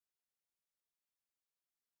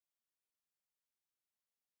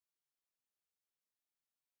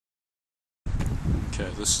Okay,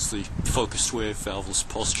 this is the focused wave valveless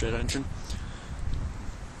pulsejet engine.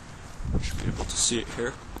 You should be able to see it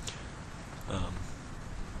here.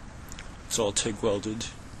 It's all TIG welded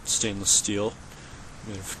stainless steel,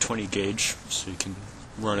 made of 20 gauge, so you can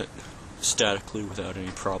run it statically without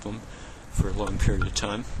any problem for a long period of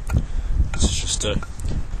time. This is just a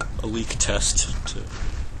leak test to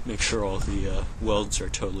make sure all the welds are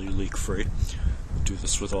totally leak free. We do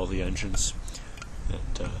this with all the engines,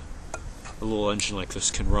 and a little engine like this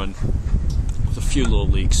can run with a few little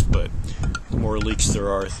leaks, but the more leaks there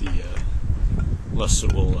are, the less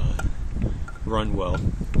it will run well,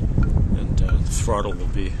 and the throttle will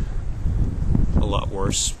be a lot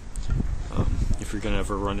worse. If you're going to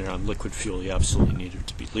ever run it on liquid fuel, you absolutely need it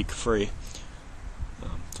to be leak-free.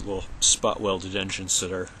 The little spot welded engines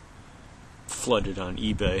that are flooded on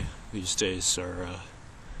eBay these days are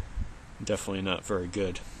definitely not very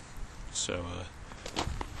good. So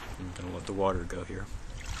I'm going to let the water go here.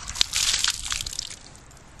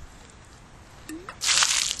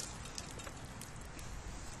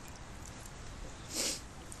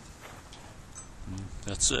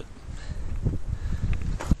 That's it.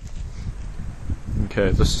 Okay,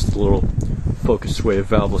 this is the little focused wave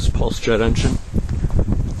valveless pulsejet engine.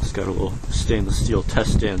 It's got a little stainless steel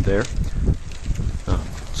test stand there.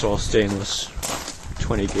 It's all stainless,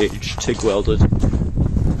 20 gauge, TIG welded.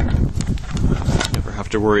 Never have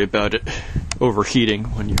to worry about it overheating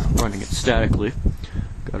when you're running it statically.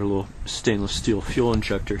 Got a little stainless steel fuel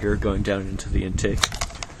injector here going down into the intake.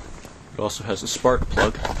 It also has a spark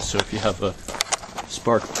plug, so if you have a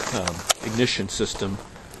spark ignition system,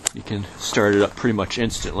 you can start it up pretty much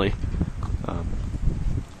instantly.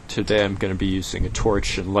 Today I'm going to be using a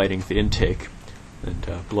torch and lighting the intake and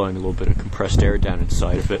blowing a little bit of compressed air down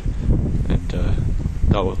inside of it, and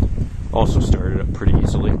that will also start it up pretty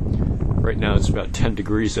easily. Right now it's about 10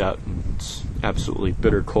 degrees out and it's absolutely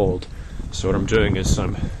bitter cold, so what I'm doing is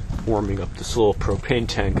I'm warming up this little propane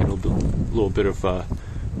tank in a little bit of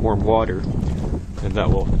warm water, and that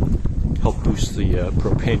will help boost the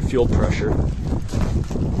propane fuel pressure and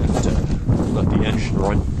let the engine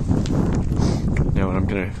run. Now when I'm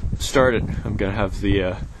going to start it, I'm going to have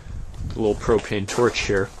the little propane torch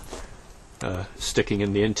here sticking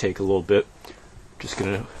in the intake a little bit. Just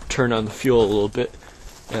going to turn on the fuel a little bit,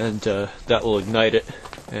 and that will ignite it,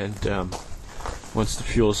 and once the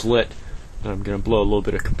fuel is lit, I'm going to blow a little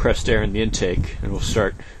bit of compressed air in the intake, and we'll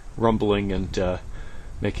start rumbling and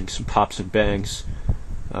making some pops and bangs.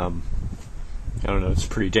 I don't know, it's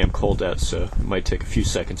pretty damn cold out, so it might take a few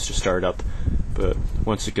seconds to start up, but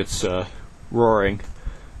once it gets roaring,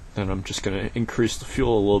 then I'm just going to increase the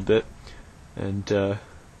fuel a little bit and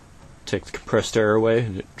take the compressed air away,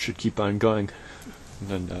 and it should keep on going.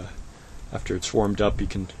 And then after it's warmed up, you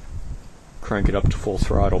can crank it up to full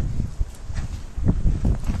throttle.